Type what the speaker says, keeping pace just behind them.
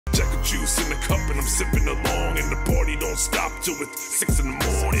juice in the cup and I'm sipping along, and the party don't stop till it's 6 in the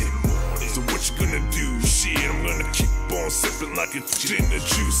morning. So what you gonna do? Shit, I'm gonna keep on sipping like it's gin and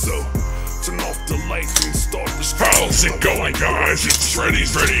juice. So turn off the lights and start the street. How's it going, guys? It's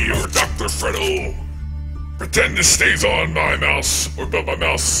Freddysready or Dr. Freddo. Pretend this stays on my mouse or above my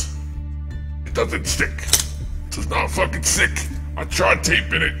mouse. It doesn't stick. It does not fucking stick. I tried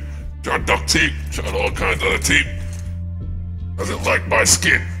taping it. Tried duct tape. Tried all kinds of other tape. Doesn't like my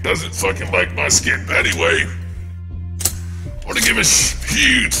skin. Doesn't fucking like my skin. But anyway, I want to give a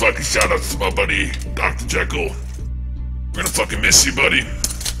huge fucking shout out to my buddy, Dr. Jekyll. We're gonna fucking miss you, buddy.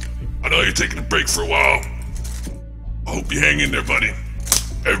 I know you're taking a break for a while. I hope you hang in there, buddy.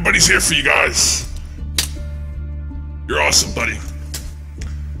 Everybody's here for you guys. You're awesome, buddy.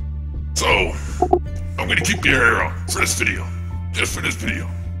 So, I'm gonna keep your hair on for this video. Just for this video.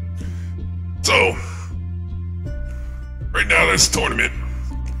 So, right now there's a tournament.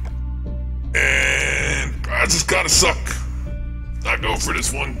 And I just kinda suck. Not going for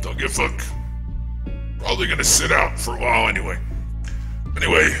this one, don't give a fuck. Probably gonna sit out for a while anyway.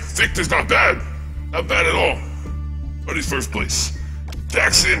 Anyway, Victor's not bad. Not bad at all. But he's first place.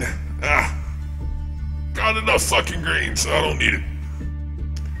 Jackson, got enough fucking green, so I don't need it.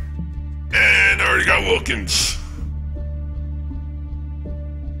 And I already got Wilkins.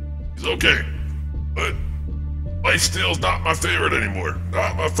 He's okay. But Lifesteal's not my favorite anymore.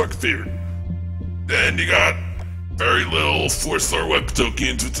 Not my fucking favorite. Then you got very little 4-star web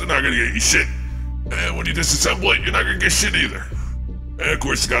tokens, which are not gonna get you shit. And when you disassemble it, you're not gonna get shit either. And of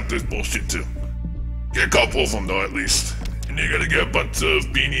course you got this bullshit too. Get a couple of them though at least. And you're gonna get a bunch of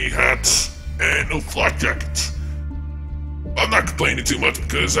beanie hats and no flak jackets. I'm not complaining too much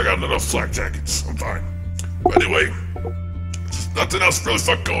because I got enough flak jackets. I'm fine. But anyway, there's nothing else really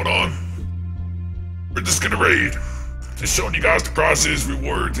fuck going on. We're just gonna raid. Just showing you guys the prizes,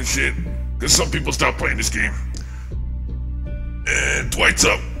 rewards and shit. Because some people stop playing this game. And Dwight's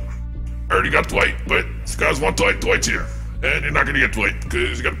up. I already got Dwight, but if you guys want Dwight, Dwight's here. And you're not gonna get Dwight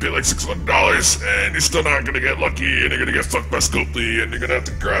because you gotta pay like $600 and you're still not gonna get lucky and you're gonna get fucked by Scopely and you're gonna have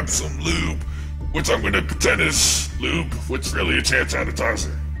to grab some lube, which I'm gonna pretend is lube, which is really a chance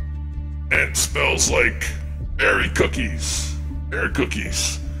sanitizer. And it smells like berry cookies. Berry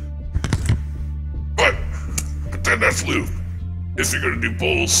cookies. But pretend that's lube. If you're gonna do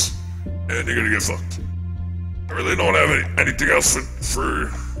polls and you're gonna get fucked. I really don't have anything else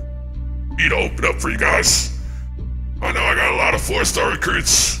for me to open up for you guys. I know I got a lot of 4-star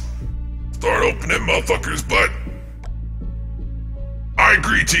recruits. Start opening motherfuckers, but I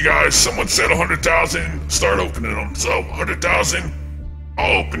agree to you guys. Someone said 100,000, start opening them. So 100,000,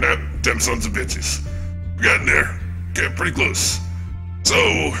 I'll open them sons of bitches. We're getting there. Getting pretty close. So,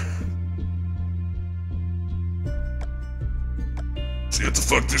 see what the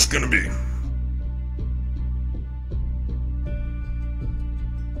fuck this is gonna be.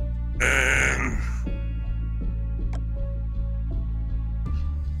 And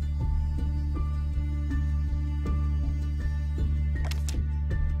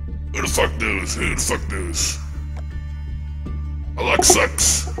who the fuck knows? Who the fuck knows? My luck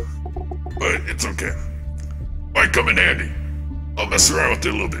sucks, but it's okay. Might come in handy. I'll mess around with it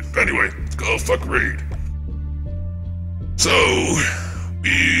a little bit. Anyway, let's go fuck raid. So,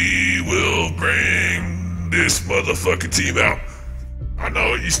 we will bring this motherfucking team out. I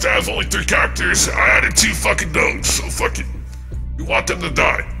know it used to have only 3 characters. I added 2 fucking dogs, so fuck it. We want them to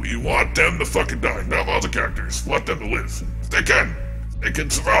die. We want them to fucking die. Not all the characters. We want them to live. If they can. If they can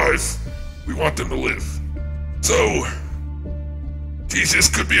survive. We want them to live. So, Jesus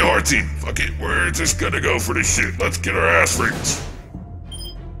could be a hard team. Fuck it. We're just gonna go for this shit. Let's get our ass raped.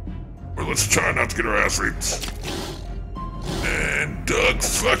 Or let's try not to get our ass raped. And Doug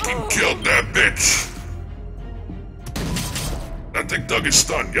fucking killed that bitch. I think Doug is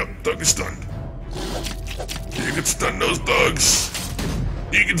stunned. Yep, Doug is stunned. You can stun those Dougs.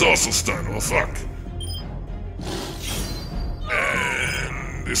 Negan's also stunned. Well, fuck.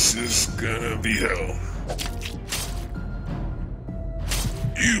 And this is gonna be hell.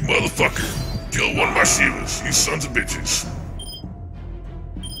 You motherfucker. Kill one of my Shivas. You sons of bitches.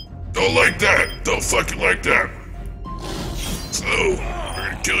 Don't like that. Don't fucking like that. So, we're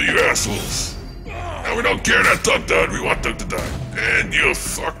gonna kill you assholes. And we don't care that Doug died, we want Doug to die. And you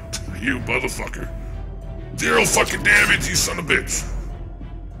fucked, you motherfucker. 0 fucking damage, you son of a bitch.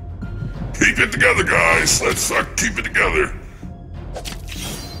 Keep it together, guys. Let's keep it together.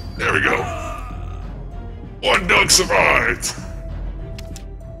 There we go. 1 Doug survived.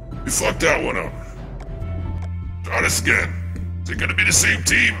 We fucked that one up. Try this again. Is it gonna be the same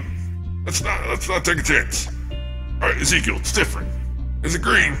team? Let's not take a chance. Alright, Ezekiel, it's different. Is it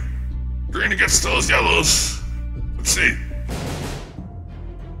green? Green against those yellows. Let's see.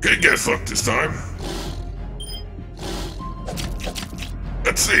 Could get fucked this time.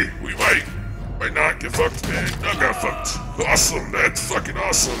 Let's see. We might not get fucked, man. Doug got fucked. Awesome. That's fucking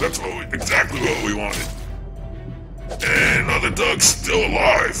awesome. That's exactly what we wanted. And another Doug's still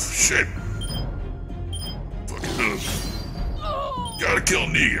alive. Shit. Fucking Doug. Gotta kill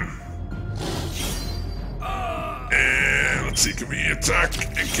Negan. And let's see, can we attack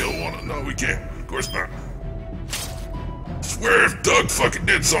and kill one? No, we can't. Of course not. I swear if Doug fucking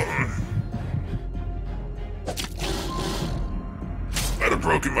did something. I'd have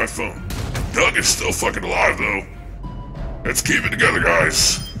broken my phone. Doug is still fucking alive though. Let's keep it together,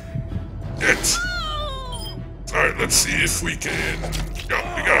 guys. It. Alright, let's see if we can. Yep,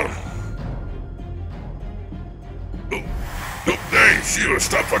 we got him. Oh, no, hey, Sheila,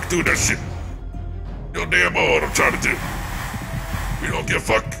 stop fucking doing that shit. Yo, damn what I'm trying to do. We don't get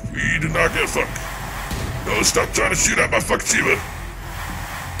fucked. We do not get fucked. No, stop trying to shoot at my fucking Shiva.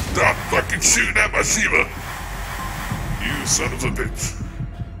 Stop fucking shooting at my Shiva. You son of a bitch.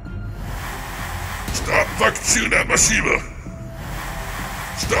 Stop fucking shooting at my Shiva.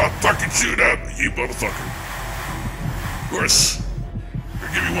 Stop fucking shooting at me, you motherfucker. Of course.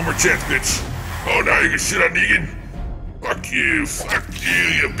 I'll give you one more chance, bitch. Oh, now you can shoot at Negan? Fuck you,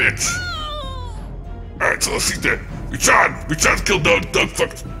 you bitch. Alright, so she's dead. We tried to kill Doug. Doug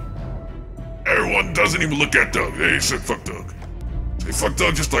fucked. Everyone doesn't even look at Doug. They said fuck Doug. Say fuck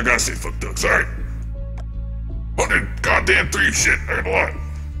Doug just like I say fuck Doug. Sorry. 100 goddamn 3 shit, I got a lot.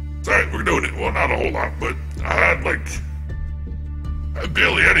 Sorry, we're doing it. Well, not a whole lot, but I had I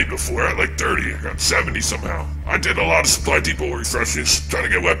barely had any before. I had like 30. I got 70 somehow. I did a lot of supply depot refreshes, trying to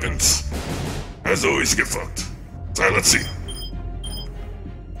get weapons. As always, you get fucked. Sorry, let's see.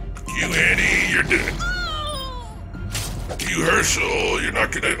 You, Annie, you're dead. You, Herschel, you're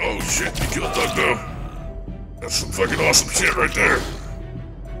not gonna. Oh shit, you killed Doug though. That's some fucking awesome shit right there.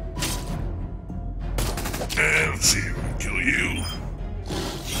 And let's see, we're gonna kill you.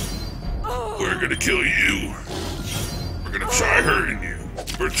 We're gonna kill you. We're gonna try hurting you.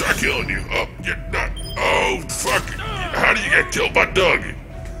 We're gonna try killing you. Oh, you're not. Oh, fuck. How do you get killed by Doug?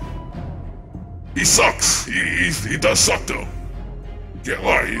 He sucks. He does suck though. Can't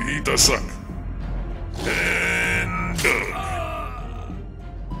lie, he does suck. And Doug.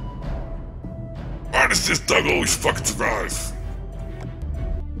 Why does this Doug always fucking survive?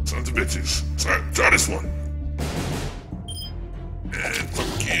 Sons of bitches. Sorry, try this one. And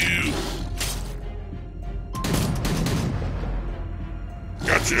fuck you.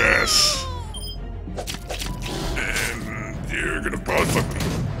 Got your ass. And you're gonna probably fuck me.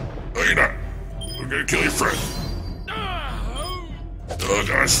 No, you're not. We're gonna kill your friend. Doug,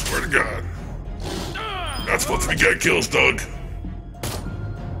 I swear to God. You're not supposed to be getting kills, Doug.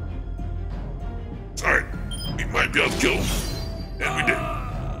 Sorry. We might be able to kill him. And we did.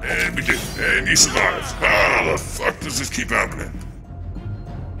 And we did. And he survived. How the fuck does this keep happening?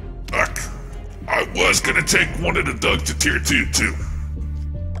 Fuck. I was gonna take one of the Dougs to tier 2 too.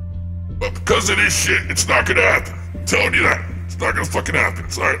 But because of this shit, it's not gonna happen. I'm telling you that. It's not gonna fucking happen.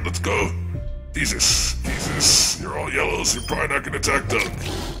 So, alright, let's go. Jesus. You're all yellows. You're probably not gonna attack Doug.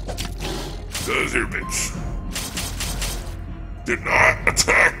 Cause you're a bitch. Did not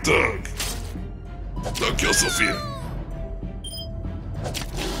attack Doug. Doug, kill Sophia.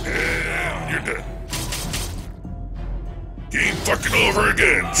 And you're dead. Game fucking over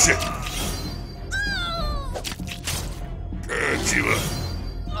again. Shit. Good, Sheila.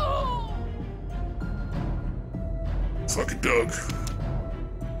 Fucking Doug.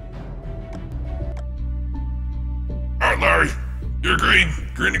 Alright, Larry. You're green.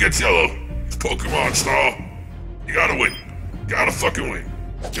 Green against yellow. It's Pokemon style. You gotta win. You gotta fucking win.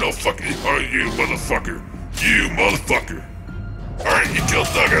 You don't fucking. Oh, you motherfucker. You motherfucker. Alright, you killed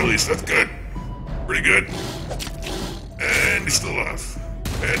Doug at least. That's good. Pretty good. And he's still alive.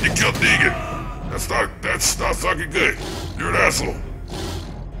 And you killed Negan. That's not fucking good. You're an asshole.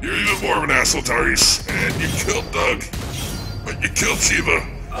 You're even more of an asshole, Tyrese. And you killed Doug. But you killed Shiva.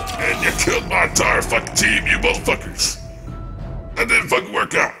 And you killed my entire fucking team, you motherfuckers. That didn't fucking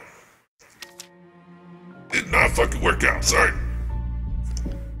work out. Did not fucking work out, sorry.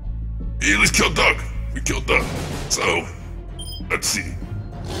 You at least killed Doug. We killed Doug. So, let's see.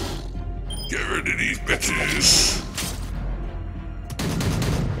 Get rid of these bitches.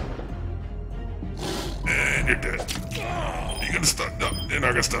 And you're dead. You're gonna stun? No, you're not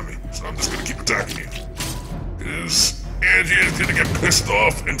gonna stun me. So I'm just gonna keep attacking you. Because Angie is gonna get pissed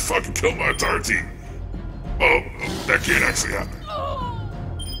off and fucking kill my entire team. Oh, that can't actually happen.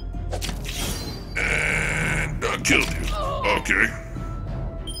 And Doug killed you. Okay.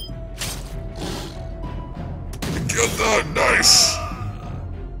 Kill Doug, nice.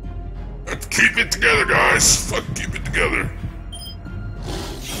 Let's keep it together, guys. Fuck, keep it together.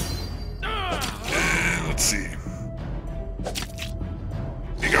 And let's see.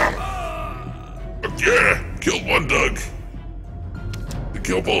 You got him. Fuck yeah, killed one Doug. To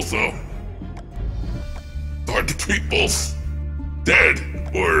kill both though. Hard to keep both dead,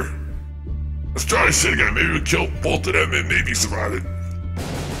 or let's try this shit again. Maybe we kill both of them and maybe survive it.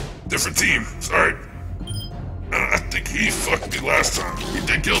 Different team, sorry. I think he fucked me last time. He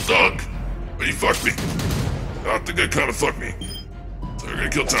did kill Doug, but he fucked me. I think that kinda fucked me. So we're gonna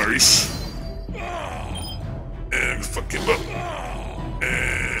kill Tyrese. And fuck him up.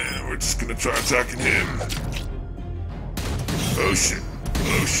 And we're just gonna try attacking him. Oh shit.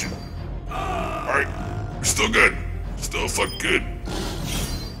 Oh shit. Alright. We're still good. Still fucking good.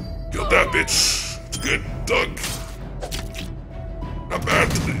 Killed that bitch. It's good. Doug. Not bad.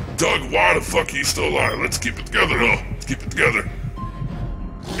 Doug, why the fuck he's still alive? Let's keep it together though. Let's keep it together.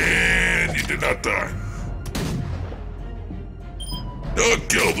 And you did not die. Doug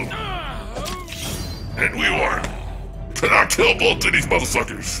killed him. And we won. Can I kill both of these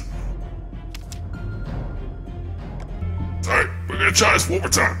motherfuckers? Alright, we're gonna try this one more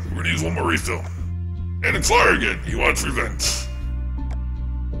time. We're gonna use one more refill. And it's Lawyer again. He wants revenge.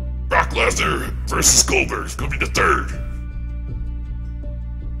 Brock Lesnar versus Goldberg. It's gonna be the third.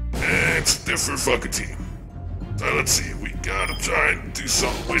 And it's a different fucking team. So let's see. We gotta try and do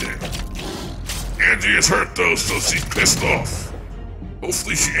something with it. Angie is hurt though, so she's pissed off.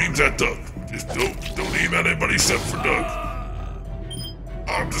 Hopefully she aims at Doug. Just don't aim at anybody except for Doug.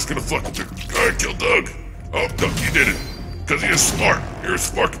 I'm just gonna fuck with her. Alright, kill Doug. Oh, Doug, you did it. Because he is smart. You're a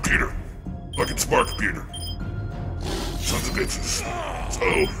smart computer. Fucking smart computer. Sons of bitches.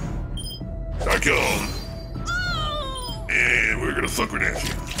 So, I kill him. And we're gonna fuck with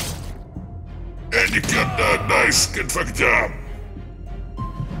Angie. And you killed Doug. Nice. Good fucking job.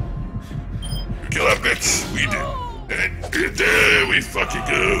 You kill that bitch. We did. And there we fucking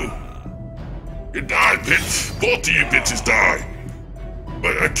go. You died, bitch. Both of you bitches die.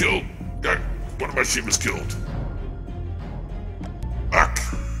 But I killed... one of my sheep was killed. Fuck.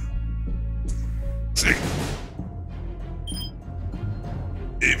 See.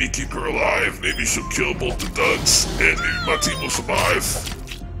 Maybe keep her alive. Maybe she'll kill both the Dougs. And maybe my team will survive.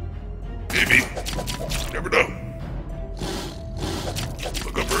 Maybe. You never know.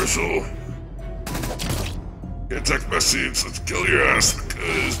 Look up Herschel. Get a text message. Let's kill your ass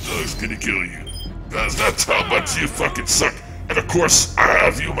because Doug's gonna kill you. Because that's how much you fucking suck. And of course, I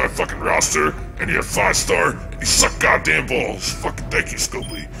have you on my fucking roster, and you're 5-star, and you suck goddamn balls. Fucking thank you,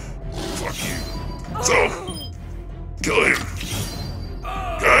 Scopely. Fuck you. So, kill him.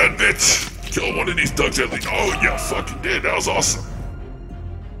 Go ahead, bitch. Kill one of these Dougs at least. Oh, yeah, fucking did. That was awesome.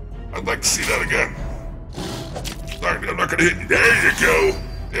 I'd like to see that again. Sorry, I'm not gonna hit you. There you go.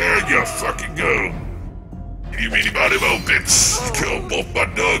 There you fucking go. You mean about him, oh bitch. You killed both my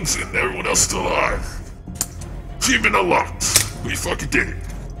Dougs and everyone else still alive. Achievement unlocked. We fucking did it.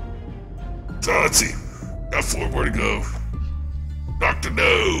 So let's see. Got 4 more to go. Dr.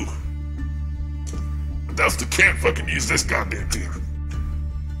 No. But still can't fucking use this goddamn team.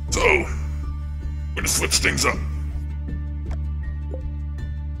 So, we're gonna switch things up.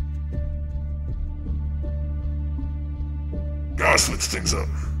 Gotta switch things up.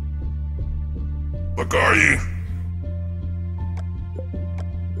 Fuck are you?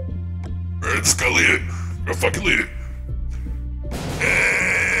 Let's go lead it. Go fucking lead it.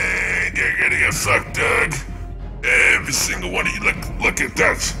 And you're gonna get fucked, Doug. Every single one of you. Look at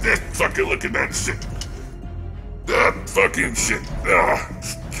that. Fucking look at that shit. That fucking shit.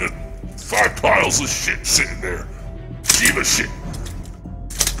 Just 5 piles of shit sitting there. Shiva shit.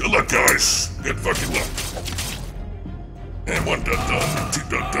 Good luck, guys. Good fucking luck. And 1 Doug done, 2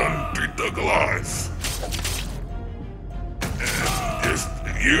 Doug done, 3 Doug alive.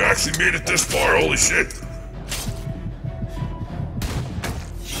 And you actually made it this far, holy shit.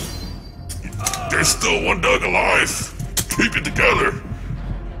 There's still 1 Doug alive. Keep it together.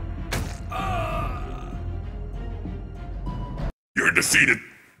 You're defeated,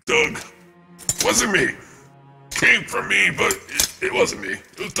 Doug. Wasn't me. Came from me, but it wasn't me.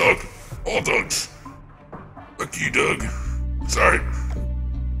 It was Doug. All Dougs. Fuck you, Doug. Sorry.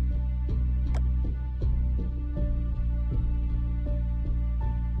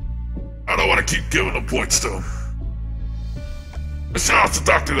 I don't want to keep giving them points, though. But shout out to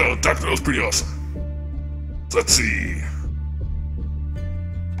Dr. No. Dr. No's pretty awesome. So let's see.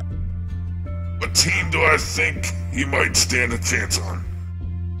 What team do I think he might stand a chance on?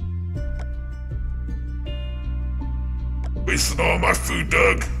 Wasting all my food,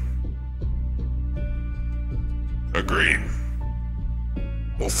 Doug.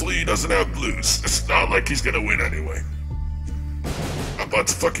 hopefully he doesn't have blues. It's not like he's gonna win anyway. How about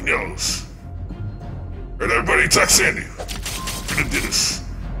the fucking yellows? Alright, everybody, attack Sandy. We're gonna do this.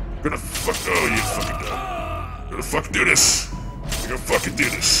 We're gonna oh, you fucking done. We're gonna fucking do this. We're gonna fucking do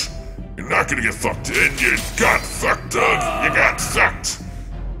this. You're not gonna get fucked. And you got fucked, Doug. You got fucked.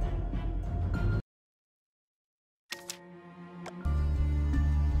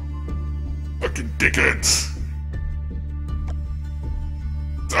 Fucking dickheads.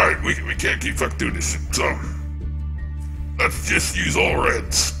 Alright, we can't keep fucking doing this shit, so let's just use all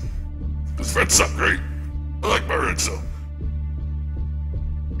reds. Because reds suck, right? I like my reds, though.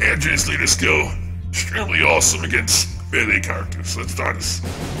 Andrew's leader skill, extremely awesome against melee characters. Let's try this.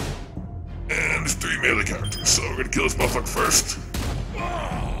 And there's 3 melee characters, so we're gonna kill this motherfucker first.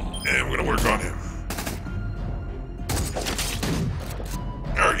 And we're gonna work on him.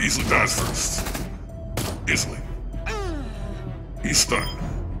 Alright, easily dies first. Easily. He's stunned.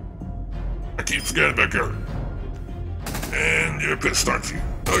 I keep forgetting about Garrett. And you're pissed, aren't you?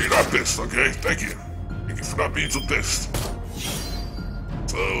 No, you're not pissed, okay? Thank you. Thank you for not being so pissed.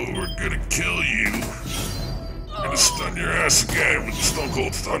 So, we're gonna kill you. We're gonna stun your ass again with the Stone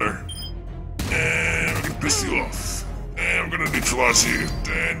Cold Stunner. And we're gonna piss you off. And we're gonna neutralize you.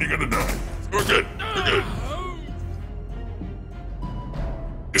 And you're gonna die. We're good. We're good.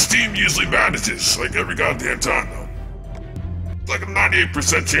 His team usually manages like every goddamn time, though. It's like a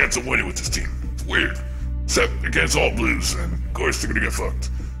 98% chance of winning with this team. It's weird. Except against all blues, and of course they're gonna get fucked.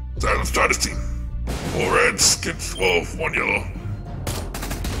 So let's try this team. 4 reds, against 1 yellow.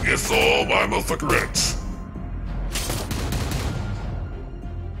 Against all my motherfucking reds.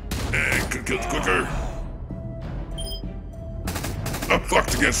 And could kill it quicker. I'm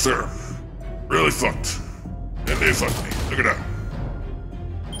fucked against her. Really fucked. And they fucked me. Look at that.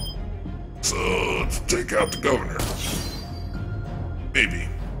 So let's take out the governor. Maybe.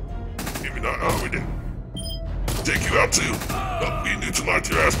 Maybe not. Oh, we didn't. Take you out too. Oh, we neutralized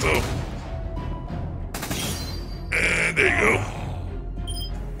your ass though. And there you go.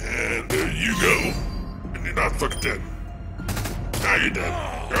 And there you go. And you're not fucking dead. Now you're dead.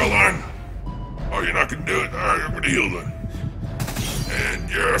 Caroline. Oh, you're not gonna do it? Alright, I'm gonna heal then. And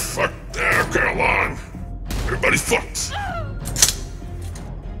you're fucked there, Caroline. Everybody's fucked.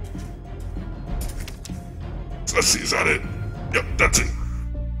 So let's see, is that it? Yep, that's it.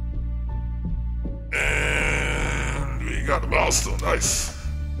 And we got the milestone, nice.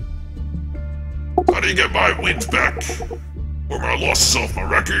 I didn't get my wins back, or my losses off my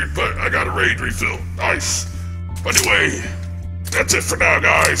record, but I got a raid refill, nice. But anyway, that's it for now,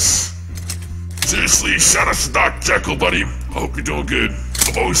 guys. Seriously, shout out to Doc Jekyll, buddy. I hope you're doing good.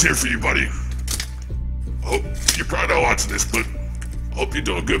 I'm always here for you, buddy. I hope you're probably not watching this, but I hope you're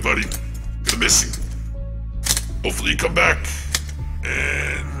doing good, buddy. Gonna miss you. Hopefully you come back,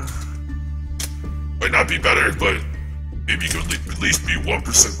 and might not be better, but maybe you can at least be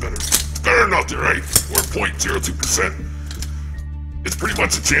 1% better. It's better than nothing, right? Or 0.02%. It's pretty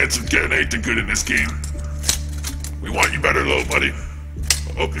much a chance of getting anything good in this game. We want you better though, buddy.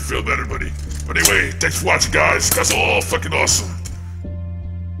 I hope you feel better, buddy. But anyway, thanks for watching, guys. You guys are all fucking awesome.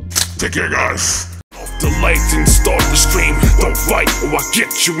 Take care, guys. The lights and start the stream. Don't fight or I'll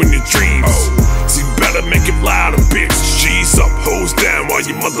get you in your dreams. So you better make it louder, bitch. G's up, hoes down while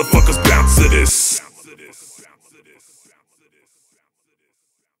you motherfuckers bounce to this.